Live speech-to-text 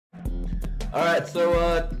Alright,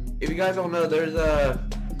 so if you guys don't know, there's a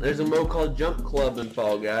mode called Jump Club in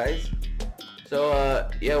Fall Guys. So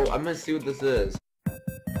yeah, I'm gonna see what this is.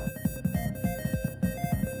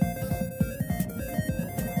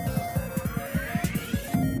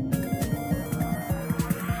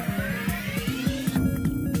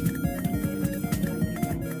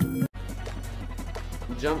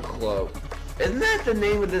 Jump Club. Isn't that the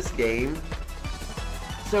name of this game?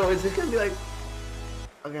 So is it gonna be like,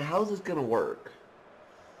 okay, how's this gonna work?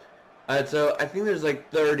 Alright, so I think there's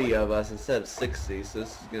like 30 of us instead of 60, so this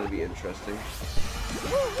is gonna be interesting.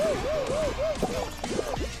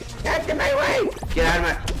 Get out of my way! Get out of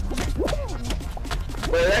my...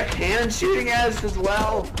 Wait, that cannon shooting at us as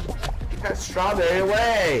well? Get that strawberry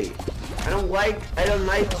away! I don't like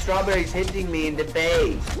strawberries hitting me in the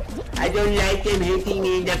face. I don't like them hitting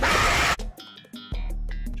me in the face.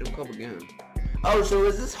 Jump Club again. Oh, so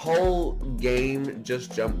is this whole game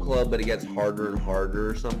just Jump Club, but it gets harder and harder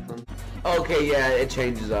or something? Okay, yeah, it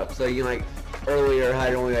changes up. So you like earlier it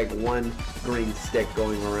had only like one green stick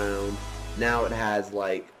going around. Now it has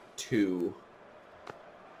like 2.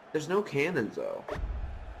 There's no cannons though.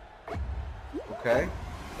 Okay. I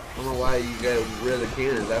don't know why you got rid of the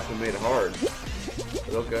cannons. That's what made it hard.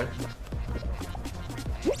 But okay.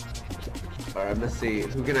 Alright, let's see.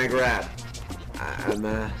 Who can I grab?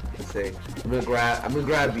 Let's see. I'm gonna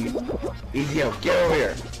grab you. Ezio, get over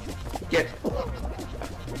here. Get.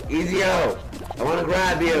 Ezio, I wanna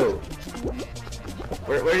grab you.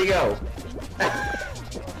 Where'd he go?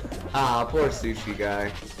 Ah, poor sushi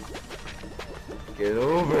guy. Get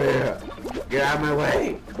over here. Get out of my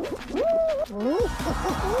way.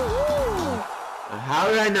 How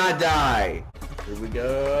did I not die? Here we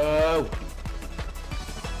go.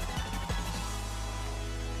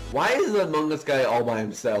 Why is the Among Us guy all by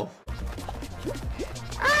himself?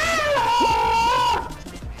 Ah!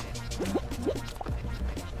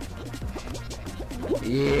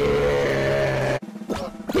 Yeah!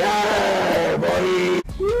 Yeah, buddy!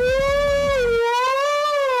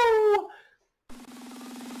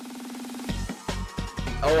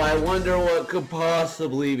 Oh, I wonder what could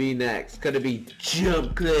possibly be next. Could it be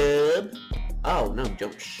Jump Club? Oh, no,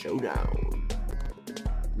 Jump Showdown.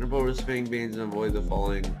 Jump over spinning beans and avoid the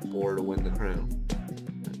falling floor to win the crown.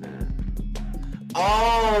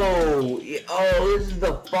 Oh, this is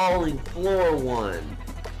the falling floor one.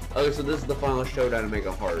 Okay, so this is the final showdown to make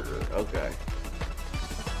it harder. Okay.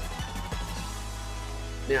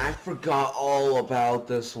 Man, I forgot all about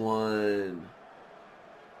this one.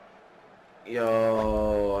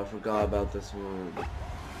 Yo, I forgot about this one.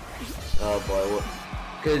 Oh boy,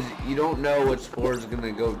 because you don't know which floor is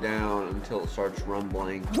gonna go down until it starts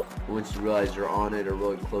rumbling. Once you realize you're on it or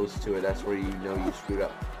really close to it, that's where you know you screwed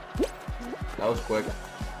up. That was quick.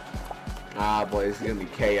 Ah boy, this is gonna be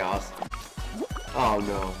chaos. Oh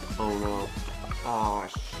no, oh no. Oh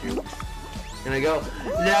shoot. Can I go?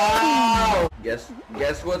 No! Guess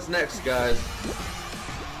what's next, guys?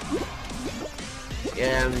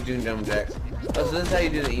 Yeah, I'm doing jump jacks. Oh, so this is how you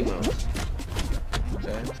do the emotes.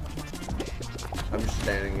 Okay. I'm just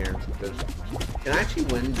standing here. Can I actually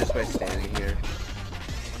win just by standing here?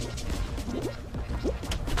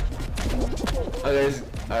 Okay,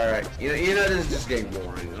 alright. You know this is just getting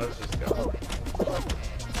boring. Let's just go.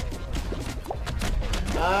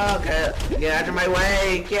 Okay, get out of my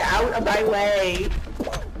way! Get out of my way!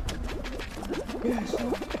 Yes.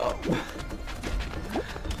 Oh.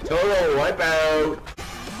 Total wipeout!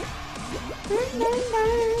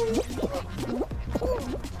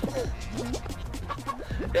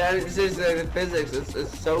 Yeah, this is the physics.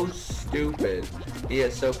 It's so stupid. Yeah,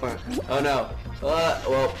 it's so fun. Oh no.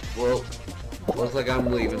 Well, looks like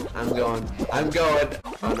I'm leaving. I'm going.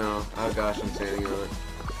 Oh no. Oh gosh, I'm standing on it.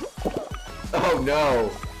 Oh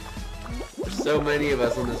no. There's so many of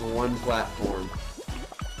us on this one platform.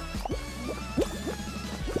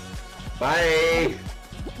 Bye.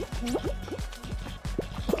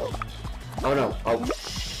 Oh no. Oh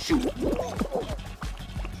shoot.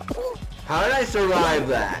 How did I survive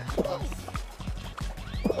that?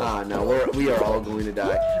 Ah no, we are all going to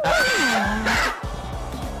die.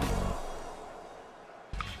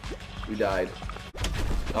 We died.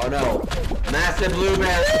 Oh no. Massive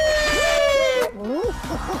blueberry.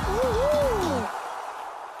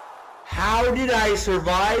 How did I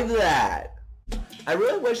survive that? I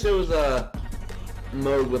really wish there was a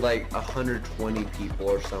mode with like 120 people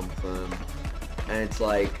or something, and it's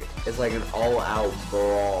like an all-out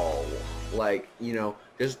brawl, like, you know,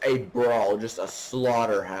 just a brawl, just a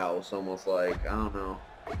slaughterhouse, almost like, I don't know,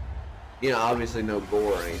 you know, obviously no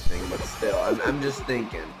gore or anything, but still, I'm just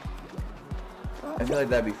thinking. I feel like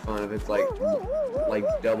that'd be fun if it's like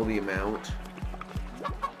double the amount.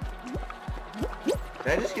 Did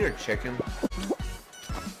I just hear a chicken?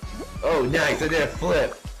 Oh, nice! I did a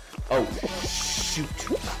flip. Oh, shoot!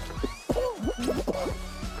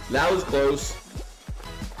 That was close.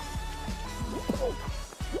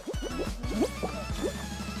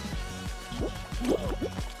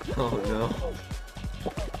 Oh no.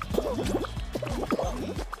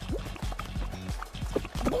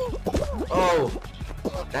 Oh!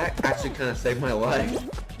 That actually kind of saved my life.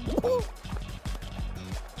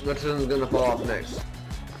 Which one's gonna fall off next?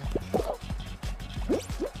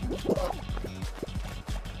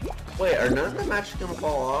 Wait, are none of them actually gonna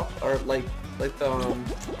fall off? Or like the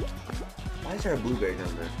why is there a blueberry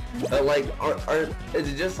down there? Like, is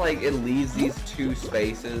it just like it leaves these two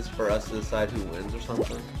spaces for us to decide who wins or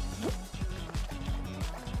something?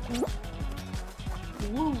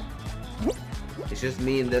 It's just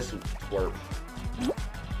me and this twerp.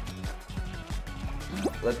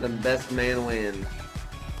 Let the best man win.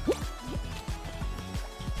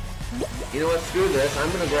 You know what? Screw this.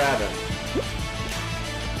 I'm gonna grab him.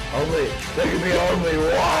 There can be only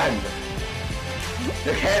one.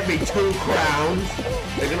 There can't be two crowns.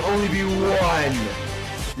 There can only be one.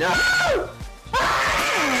 No.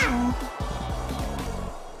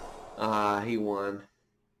 Ah, he won.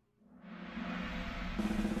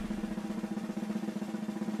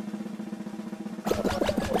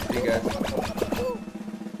 See you guys.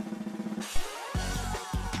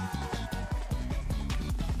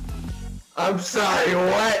 I'm sorry,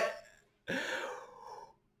 what?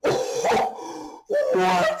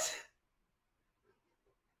 What?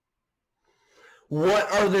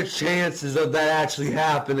 What are the chances of that actually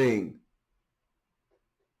happening?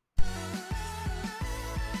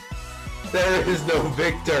 There is no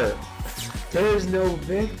victor. There is no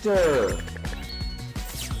victor.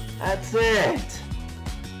 That's it.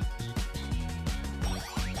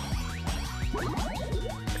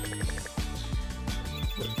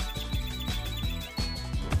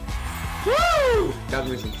 Woo! Got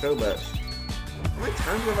me some showbacks. How many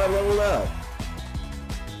times have I leveled up?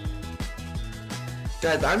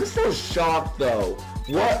 Guys, I'm still shocked though.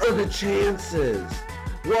 What are the chances?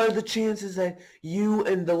 What are the chances that you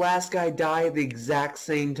and the last guy die at the exact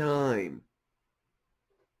same time?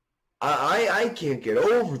 I can't get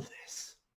over this.